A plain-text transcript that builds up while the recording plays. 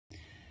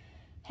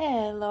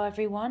Hello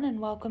everyone and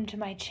welcome to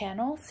my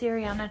channel,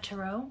 Siriana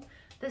Tarot.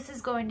 This is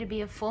going to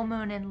be a full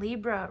moon in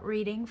Libra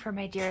reading for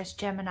my dearest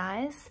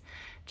Geminis.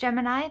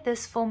 Gemini,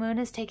 this full moon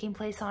is taking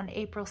place on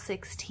April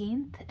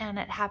 16th and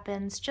it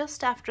happens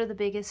just after the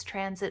biggest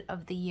transit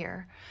of the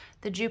year,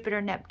 the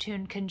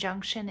Jupiter-Neptune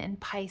conjunction in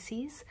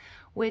Pisces,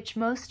 which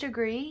most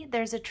agree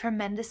there's a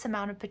tremendous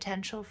amount of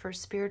potential for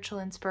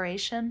spiritual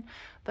inspiration,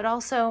 but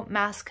also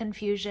mass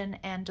confusion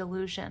and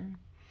delusion.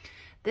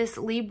 This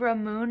Libra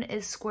moon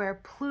is square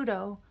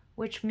Pluto,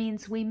 which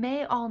means we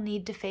may all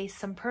need to face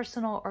some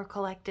personal or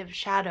collective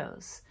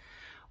shadows.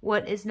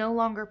 What is no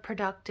longer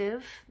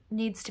productive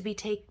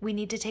we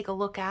need to take a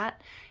look at,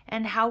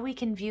 and how we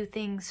can view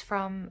things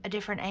from a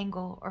different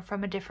angle or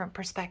from a different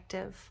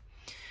perspective.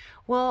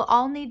 We'll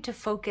all need to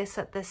focus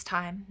at this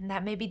time, and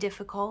that may be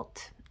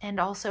difficult, and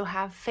also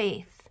have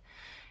faith.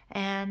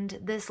 And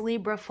this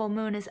Libra full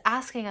moon is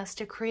asking us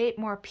to create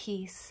more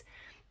peace,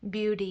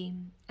 beauty,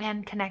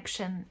 and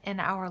connection in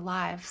our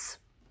lives.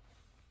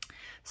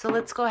 So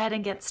let's go ahead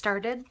and get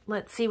started.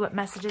 Let's see what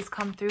messages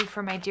come through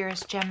for my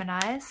dearest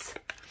Geminis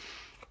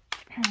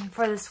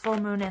for this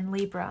full moon in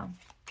Libra.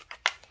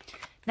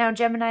 Now,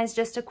 Geminis,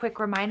 just a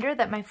quick reminder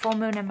that my full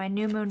moon and my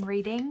new moon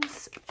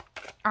readings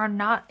are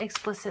not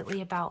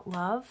explicitly about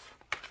love,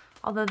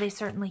 although they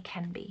certainly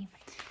can be.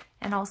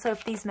 And also,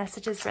 if these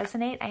messages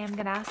resonate, I am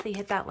going to ask that you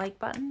hit that like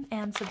button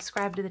and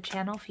subscribe to the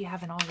channel if you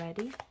haven't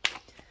already.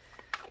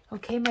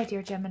 Okay, my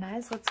dear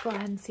Geminis, let's go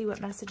ahead and see what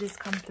messages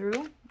come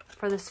through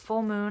for this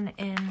full moon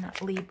in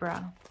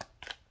Libra.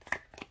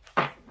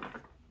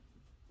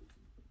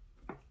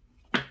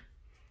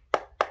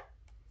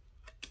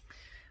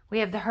 We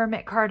have the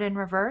Hermit card in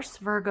reverse,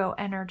 Virgo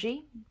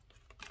energy.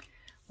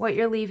 What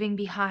you're leaving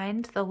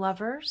behind, the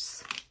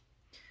Lovers.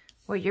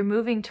 What you're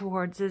moving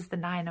towards is the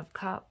Nine of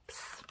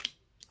Cups.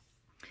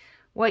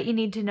 What you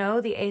need to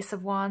know, the Ace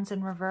of Wands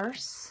in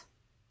reverse.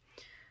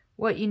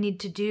 What you need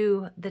to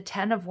do, the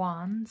Ten of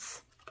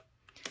Wands.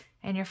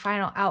 And your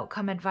final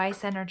outcome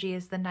advice energy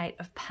is the Knight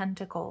of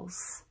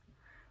Pentacles.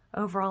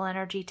 Overall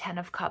energy, 10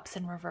 of Cups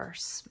in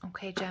reverse.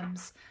 Okay,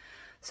 Gems.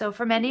 So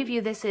for many of you,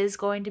 this is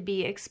going to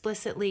be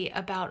explicitly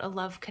about a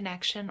love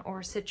connection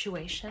or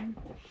situation.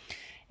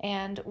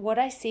 And what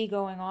I see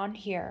going on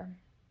here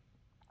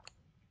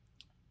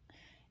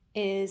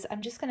is,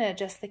 I'm just going to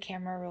adjust the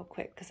camera real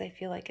quick because I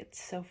feel like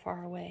it's so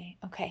far away.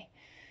 Okay.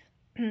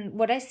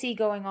 What I see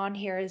going on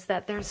here is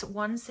that there's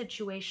one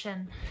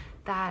situation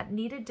that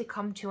needed to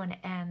come to an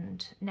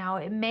end. Now,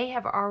 it may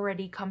have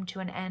already come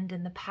to an end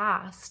in the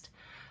past,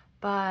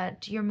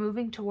 but you're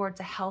moving towards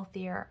a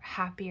healthier,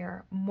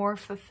 happier, more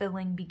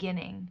fulfilling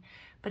beginning.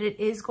 But it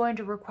is going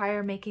to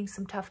require making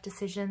some tough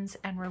decisions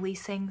and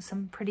releasing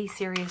some pretty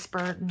serious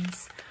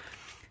burdens.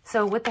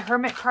 So with the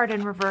Hermit card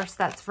in reverse,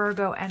 that's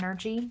Virgo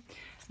energy.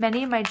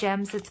 Many of my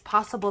gems, it's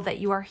possible that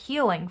you are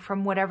healing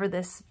from whatever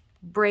this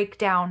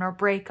breakdown or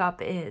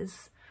breakup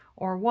is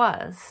or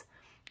was.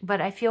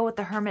 But I feel with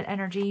the Hermit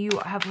energy, you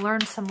have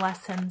learned some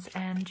lessons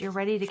and you're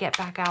ready to get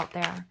back out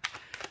there.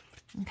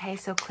 Okay,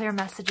 so clear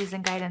messages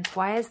and guidance.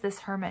 Why is this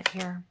Hermit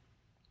here?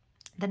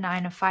 The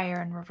Nine of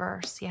Fire in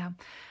reverse, yeah.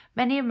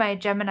 Many of my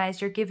Geminis,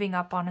 you're giving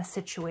up on a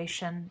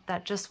situation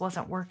that just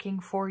wasn't working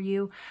for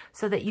you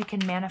so that you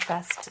can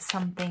manifest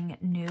something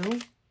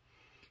new.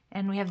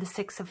 And we have the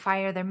Six of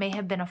Fire. There may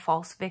have been a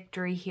false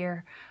victory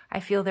here. I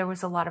feel there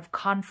was a lot of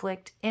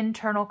conflict,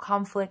 internal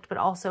conflict, but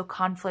also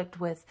conflict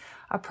with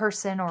a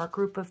person or a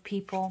group of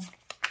people.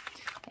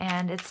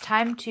 And it's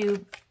time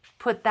to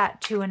put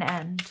that to an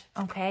end,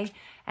 okay?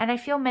 And I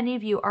feel many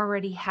of you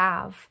already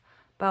have.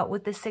 But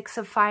with the Six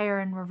of Fire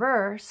in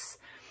reverse,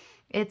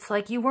 it's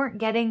like you weren't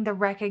getting the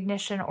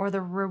recognition or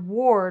the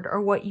reward or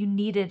what you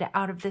needed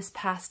out of this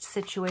past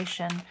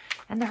situation.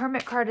 And the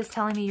Hermit card is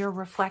telling me you're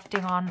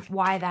reflecting on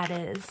why that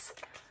is.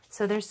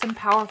 So there's some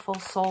powerful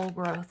soul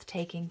growth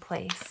taking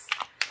place.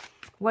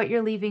 What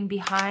you're leaving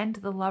behind,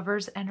 the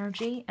Lover's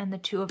energy and the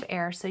Two of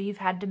Air. So you've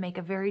had to make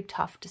a very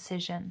tough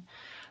decision.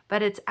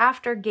 But it's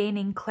after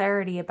gaining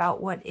clarity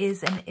about what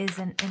is and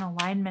isn't in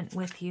alignment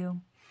with you.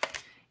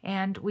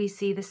 And we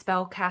see the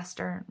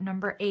Spellcaster,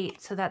 number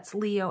 8. So that's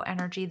Leo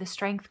energy, the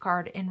Strength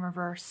card in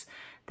reverse.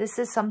 This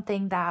is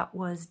something that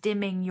was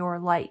dimming your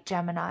light,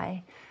 Gemini.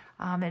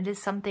 It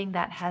is something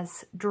that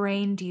has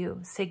drained you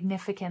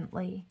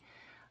significantly.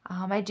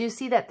 I do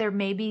see that there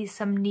may be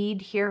some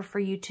need here for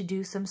you to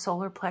do some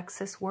solar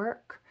plexus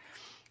work.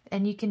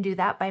 And you can do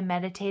that by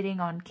meditating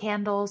on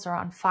candles or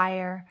on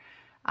fire.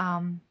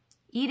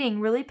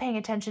 Eating, really paying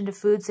attention to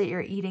foods that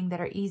you're eating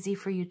that are easy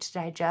for you to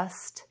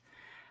digest.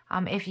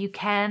 If you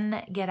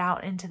can, get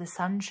out into the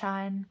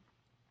sunshine.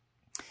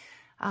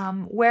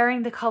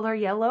 Wearing the color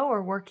yellow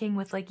or working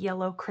with like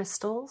yellow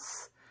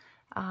crystals.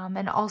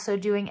 And also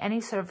doing any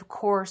sort of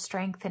core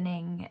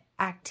strengthening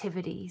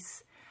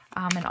activities.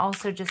 And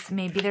also just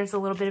maybe there's a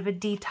little bit of a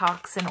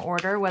detox in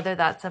order, whether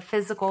that's a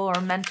physical or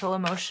mental,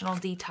 emotional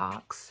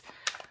detox.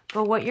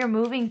 But what you're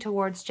moving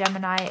towards,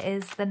 Gemini,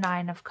 is the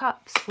Nine of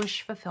Cups,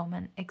 wish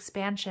fulfillment,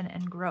 expansion,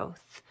 and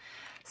growth.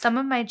 Some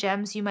of my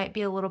gems, you might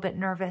be a little bit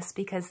nervous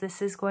because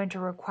this is going to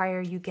require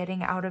you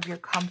getting out of your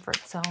comfort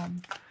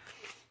zone.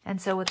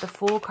 And so with the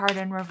Fool card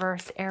in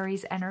reverse,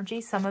 Aries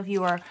energy, some of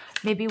you are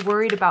maybe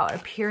worried about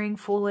appearing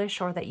foolish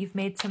or that you've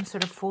made some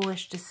sort of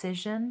foolish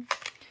decision.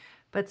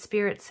 But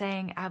Spirit's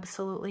saying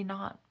absolutely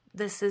not.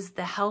 This is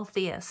the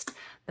healthiest,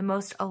 the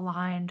most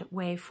aligned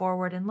way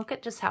forward. And look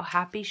at just how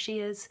happy she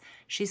is.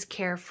 She's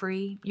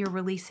carefree. You're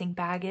releasing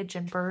baggage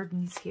and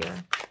burdens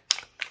here.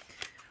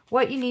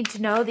 What you need to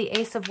know, the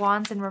Ace of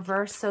Wands in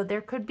reverse. So there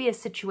could be a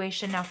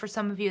situation. Now, for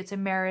some of you, it's a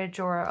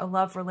marriage or a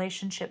love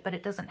relationship, but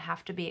it doesn't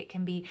have to be. It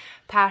can be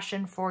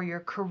passion for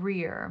your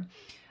career,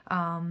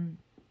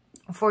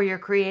 for your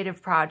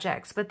creative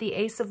projects. But the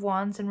Ace of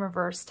Wands in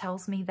reverse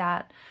tells me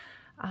that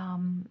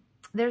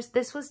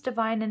this was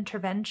divine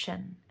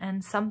intervention,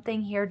 and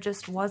something here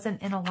just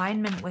wasn't in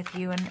alignment with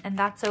you, and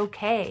that's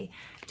okay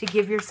to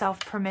give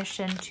yourself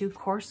permission to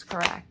course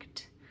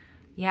correct.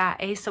 Yeah,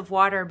 Ace of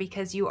Water,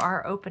 because you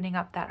are opening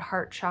up that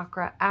heart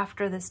chakra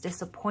after this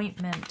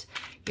disappointment.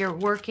 You're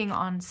working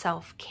on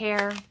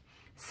self-care,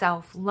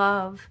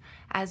 self-love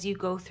as you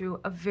go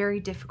through a very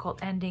difficult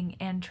ending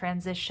and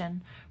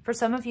transition. For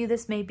some of you,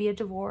 this may be a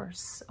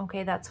divorce.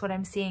 Okay, that's what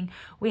I'm seeing.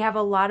 We have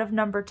a lot of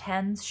number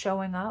 10s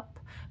showing up,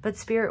 but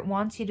Spirit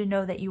wants you to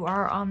know that you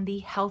are on the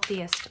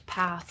healthiest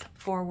path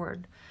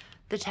forward.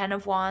 The 10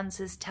 of Wands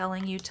is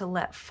telling you to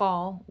let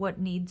fall what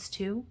needs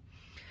to.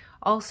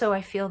 Also, I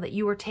feel that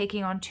you were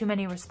taking on too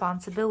many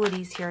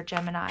responsibilities here,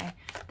 Gemini,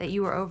 that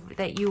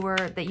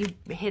you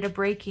hit a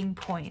breaking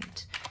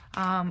point,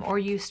 or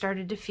you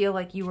started to feel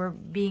like you were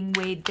being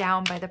weighed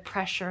down by the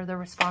pressure, the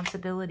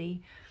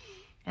responsibility.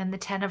 And the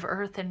 10 of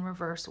Earth in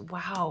reverse.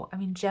 Wow. I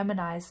mean,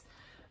 Gemini's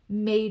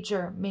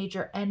major,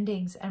 major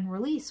endings and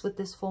release with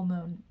this full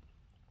moon.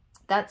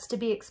 That's to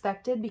be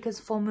expected because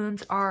full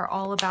moons are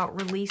all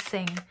about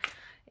releasing.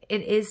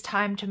 It is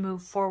time to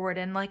move forward.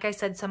 And like I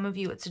said, some of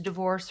you, it's a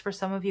divorce. For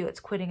some of you, it's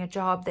quitting a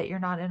job that you're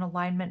not in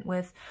alignment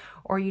with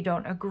or you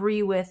don't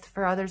agree with.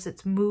 For others,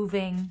 it's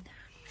moving.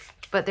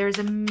 But there's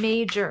a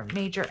major,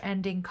 major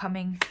ending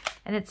coming.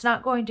 And it's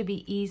not going to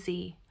be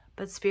easy.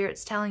 But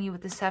Spirit's telling you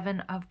with the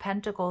 7 of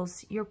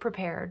Pentacles, you're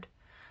prepared.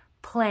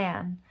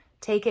 Plan.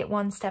 Take it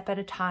one step at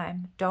a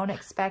time. Don't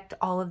expect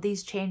all of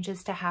these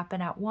changes to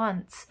happen at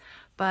once.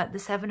 But the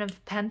 7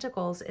 of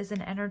Pentacles is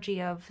an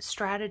energy of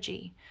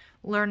strategy.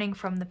 Learning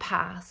from the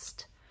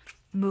past,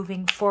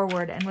 moving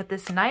forward. And with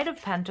this Knight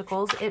of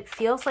Pentacles, it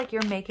feels like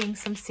you're making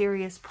some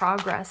serious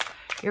progress.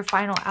 Your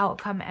final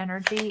outcome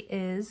energy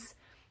is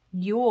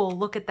Yule.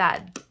 Look at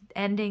that.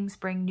 Endings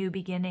bring new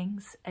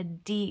beginnings. A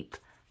deep,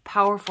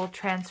 powerful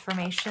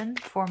transformation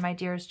for my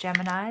dearest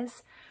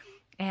Geminis.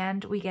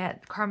 And we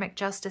get karmic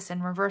justice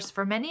in reverse.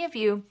 For many of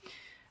you,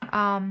 it's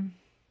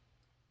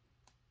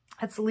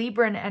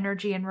Libran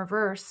energy in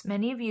reverse.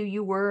 Many of you,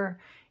 you were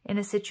in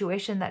a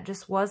situation that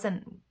just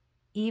wasn't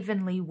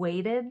evenly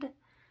weighted.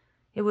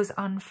 It was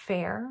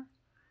unfair,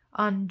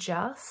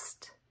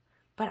 unjust,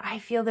 but I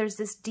feel there's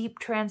this deep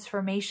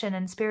transformation,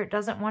 and Spirit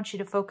doesn't want you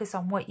to focus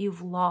on what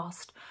you've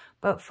lost,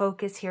 but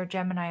focus here,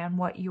 Gemini, on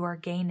what you are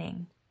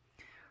gaining.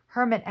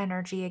 Hermit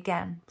energy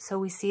again. So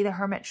we see the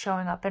Hermit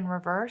showing up in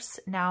reverse,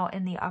 now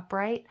in the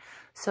upright.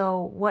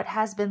 So what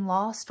has been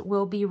lost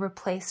will be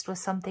replaced with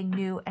something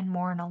new and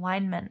more in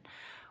alignment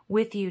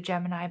with you,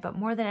 Gemini. But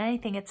more than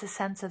anything, it's a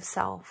sense of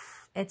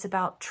self. It's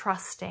about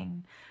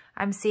trusting.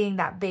 I'm seeing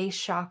that base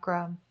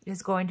chakra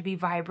is going to be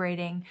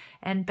vibrating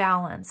and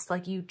balanced,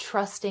 like you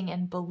trusting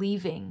and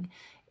believing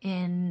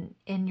in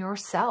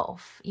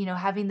yourself, you know,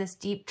 having this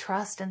deep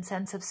trust and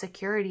sense of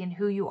security in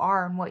who you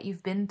are and what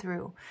you've been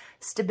through,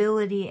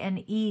 stability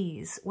and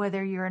ease,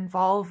 whether you're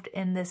involved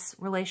in this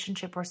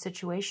relationship or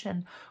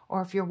situation,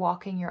 or if you're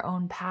walking your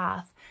own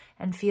path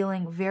and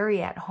feeling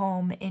very at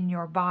home in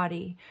your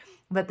body.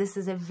 But this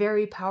is a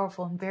very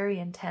powerful and very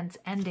intense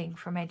ending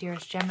for my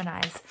dearest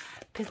Geminis.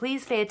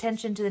 Please pay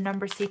attention to the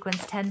number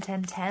sequence 10,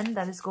 10, 10.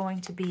 That is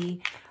going to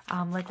be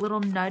like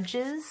little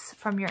nudges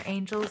from your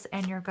angels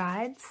and your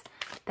guides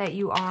that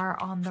you are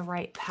on the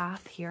right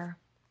path here.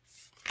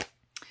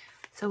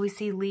 So we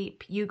see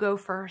leap. You go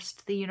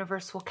first. The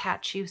universe will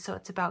catch you. So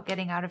it's about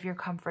getting out of your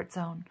comfort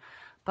zone.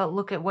 But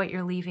look at what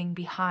you're leaving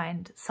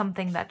behind.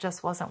 Something that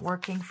just wasn't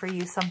working for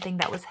you. Something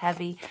that was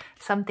heavy.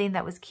 Something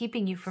that was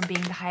keeping you from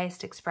being the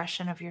highest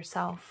expression of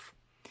yourself.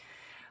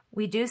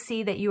 We do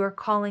see that you are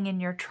calling in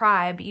your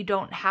tribe. You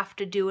don't have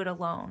to do it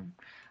alone.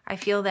 I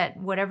feel that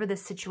whatever the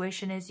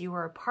situation is you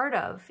were a part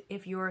of,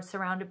 if you were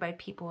surrounded by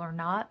people or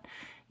not,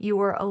 you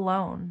were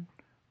alone,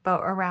 but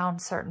around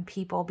certain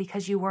people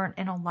because you weren't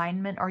in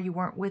alignment or you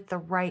weren't with the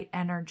right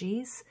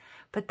energies.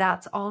 But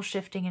that's all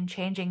shifting and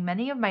changing.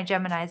 Many of my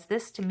Geminis,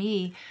 this to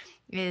me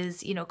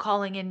is, you know,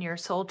 calling in your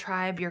soul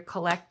tribe, your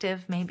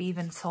collective, maybe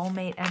even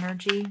soulmate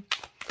energy.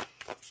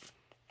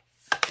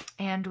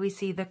 And we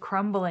see the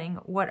crumbling.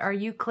 What are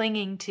you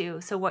clinging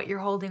to? So what you're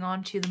holding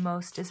on to the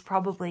most is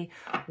probably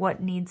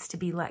what needs to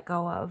be let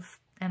go of.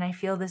 And I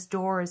feel this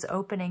door is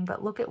opening,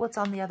 but look at what's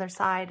on the other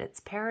side.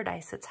 It's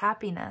paradise. It's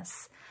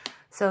happiness.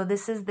 So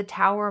this is the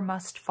tower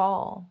must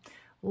fall.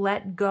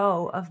 let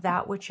go of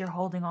that which you're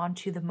holding on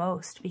to the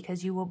most,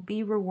 because you will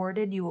be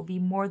rewarded. You will be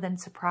more than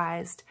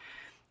surprised.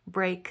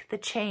 Break the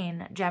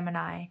chain,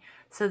 Gemini.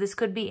 So this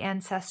could be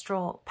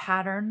ancestral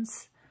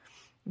patterns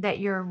that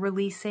you're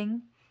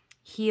releasing,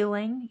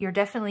 healing. You're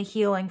definitely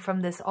healing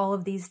from this, all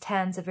of these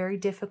tens, a very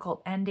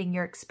difficult ending.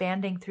 You're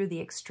expanding through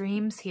the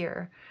extremes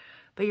here,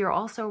 but you're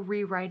also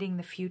rewriting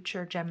the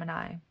future,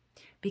 Gemini,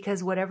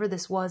 because whatever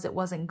this was, it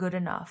wasn't good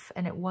enough,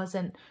 and it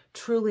wasn't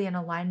truly in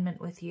alignment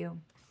with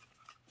you.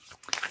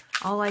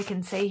 All I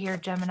can say here,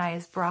 Gemini,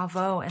 is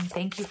bravo, and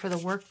thank you for the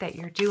work that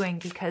you're doing,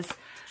 because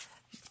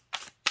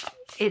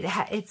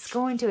it's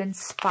going to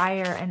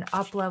inspire and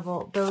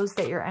up-level those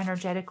that you're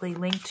energetically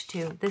linked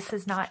to. This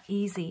is not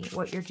easy,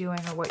 what you're doing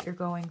or what you're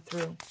going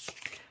through.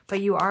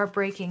 But you are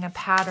breaking a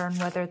pattern,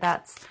 whether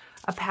that's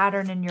a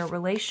pattern in your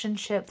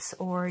relationships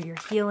or you're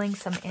healing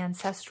some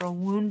ancestral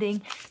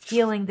wounding,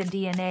 healing the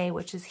DNA,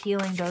 which is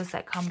healing those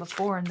that come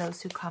before and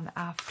those who come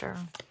after.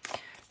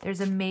 There's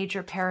a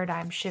major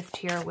paradigm shift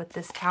here with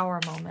this Tower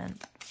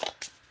moment.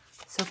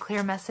 So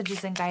clear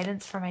messages and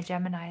guidance for my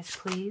Geminis,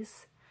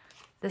 please.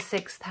 The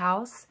 6th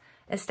house,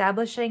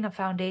 establishing a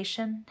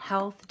foundation,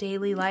 health,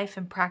 daily life,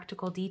 and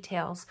practical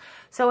details.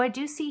 So I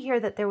do see here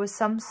that there was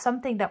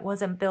something that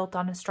wasn't built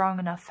on a strong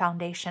enough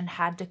foundation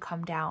had to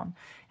come down,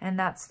 and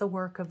that's the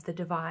work of the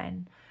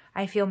divine.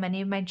 I feel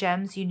many of my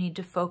gems, you need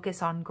to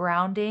focus on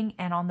grounding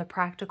and on the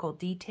practical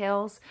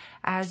details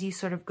as you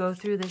sort of go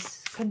through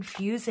this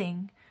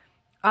confusing,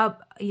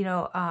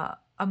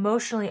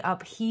 emotionally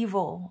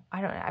upheaval.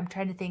 I'm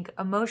trying to think,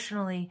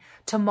 emotionally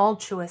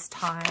tumultuous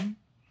time.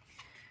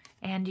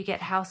 And you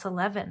get house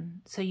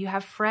 11. So you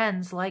have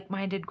friends,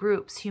 like-minded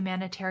groups,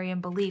 humanitarian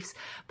beliefs.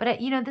 But,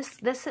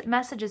 this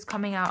message is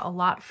coming out a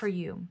lot for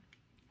you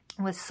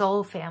with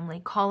soul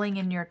family, calling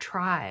in your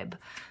tribe.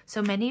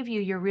 So many of you,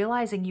 you're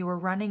realizing you were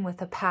running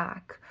with a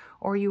pack,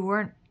 or you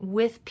weren't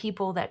with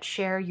people that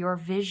share your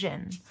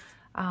vision,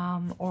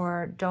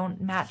 or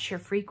don't match your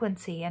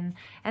frequency. And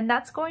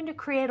that's going to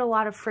create a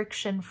lot of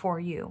friction for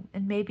you.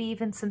 And maybe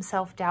even some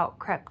self-doubt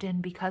crept in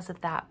because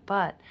of that.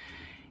 But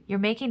you're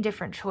making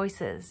different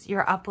choices,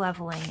 you're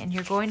up-leveling, and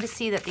you're going to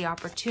see that the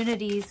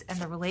opportunities and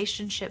the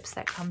relationships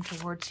that come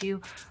towards you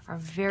are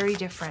very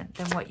different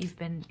than what you've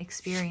been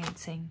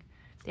experiencing.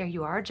 There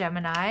you are,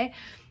 Gemini.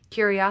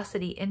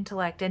 Curiosity,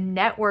 intellect, and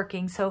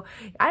networking. So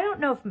I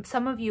don't know if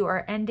some of you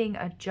are ending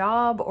a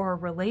job or a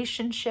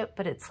relationship,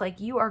 but it's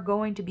like you are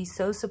going to be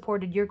so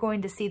supported. You're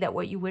going to see that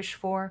what you wish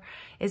for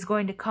is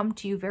going to come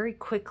to you very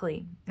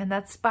quickly. And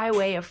that's by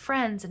way of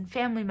friends and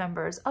family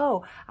members.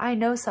 Oh, I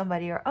know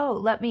somebody, or oh,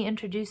 let me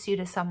introduce you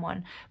to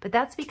someone. But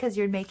that's because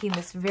you're making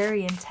this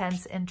very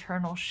intense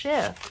internal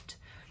shift.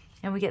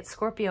 And we get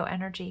Scorpio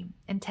energy,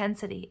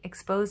 intensity,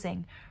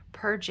 exposing,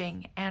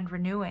 purging, and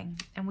renewing.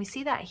 And we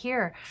see that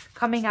here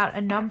coming out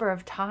a number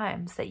of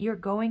times, that you're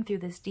going through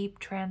this deep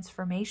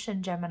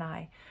transformation,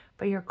 Gemini,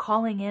 but you're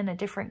calling in a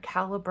different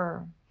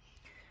caliber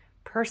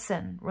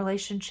person,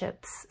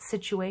 relationships,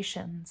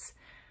 situations.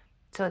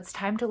 So it's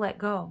time to let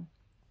go.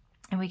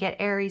 And we get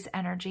Aries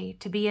energy,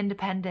 to be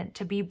independent,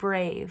 to be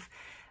brave,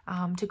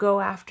 to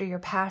go after your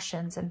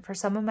passions. And for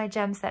some of my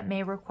gems, that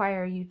may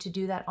require you to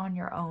do that on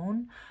your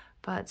own,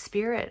 but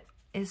Spirit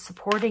is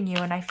supporting you.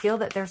 And I feel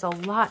that there's a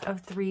lot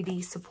of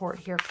 3D support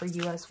here for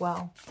you as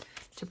well,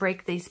 to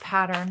break these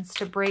patterns,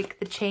 to break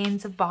the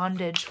chains of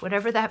bondage,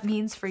 whatever that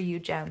means for you,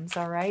 gems,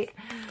 all right?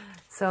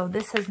 So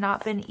this has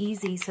not been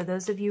easy. So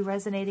those of you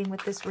resonating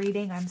with this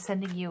reading, I'm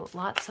sending you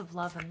lots of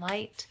love and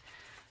light,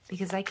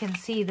 because I can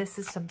see this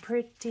is some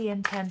pretty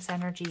intense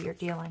energy you're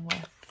dealing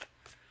with.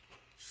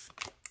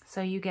 So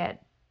you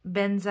get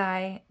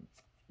Benzai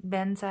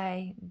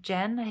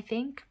Gen, I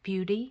think,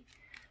 beauty.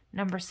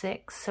 Number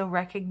 6, so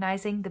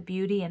recognizing the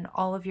beauty in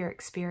all of your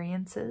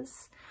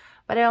experiences.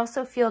 But I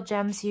also feel,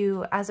 gems,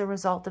 you, as a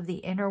result of the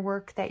inner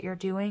work that you're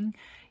doing,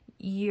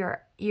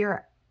 your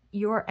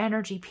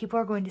energy, people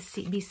are going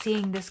to be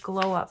seeing this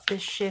glow up,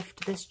 this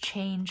shift, this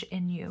change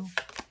in you.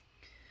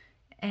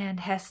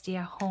 And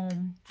Hestia,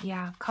 home.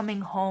 Yeah,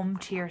 coming home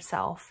to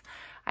yourself.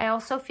 I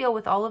also feel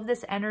with all of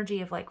this energy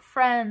of like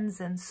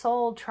friends and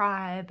soul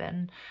tribe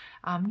and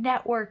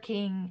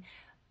networking,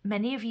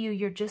 many of you,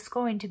 you're just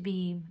going to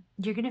be,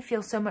 you're going to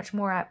feel so much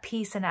more at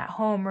peace and at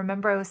home.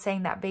 Remember, I was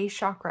saying that base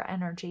chakra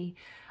energy,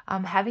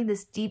 having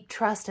this deep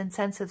trust and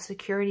sense of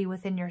security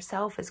within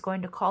yourself is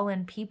going to call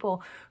in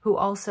people who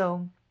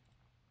also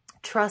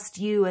trust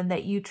you and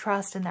that you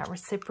trust and that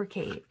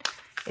reciprocate.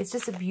 It's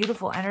just a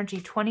beautiful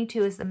energy.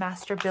 22 is the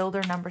master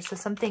builder number. So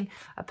something,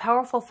 a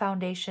powerful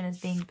foundation is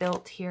being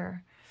built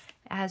here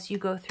as you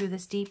go through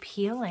this deep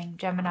healing,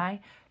 Gemini.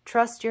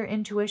 Trust your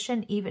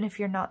intuition, even if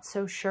you're not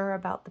so sure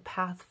about the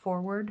path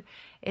forward.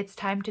 It's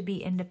time to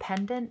be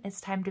independent. It's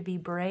time to be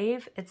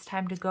brave. It's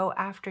time to go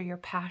after your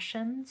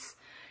passions.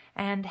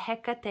 And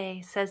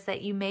Hecate says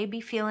that you may be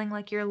feeling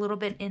like you're a little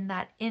bit in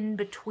that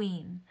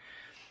in-between.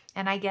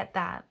 And I get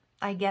that.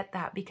 I get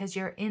that, because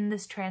you're in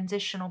this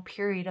transitional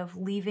period of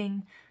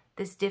leaving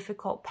this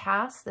difficult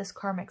past, this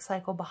karmic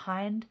cycle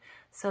behind,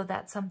 so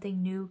that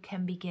something new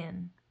can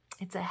begin.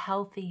 It's a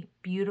healthy,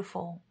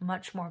 beautiful,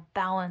 much more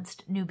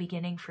balanced new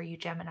beginning for you,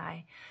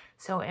 Gemini.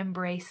 So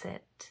embrace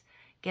it.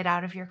 Get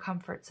out of your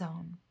comfort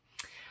zone.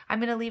 I'm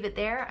going to leave it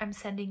there. I'm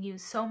sending you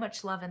so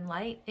much love and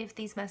light. If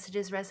these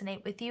messages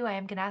resonate with you, I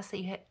am going to ask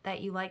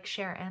that you like,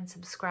 share, and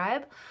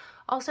subscribe.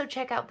 Also,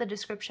 check out the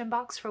description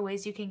box for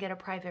ways you can get a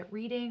private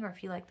reading, or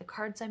if you like the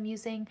cards I'm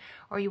using,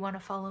 or you want to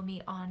follow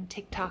me on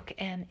TikTok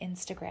and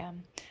Instagram.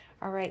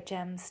 All right,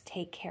 gems,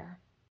 take care.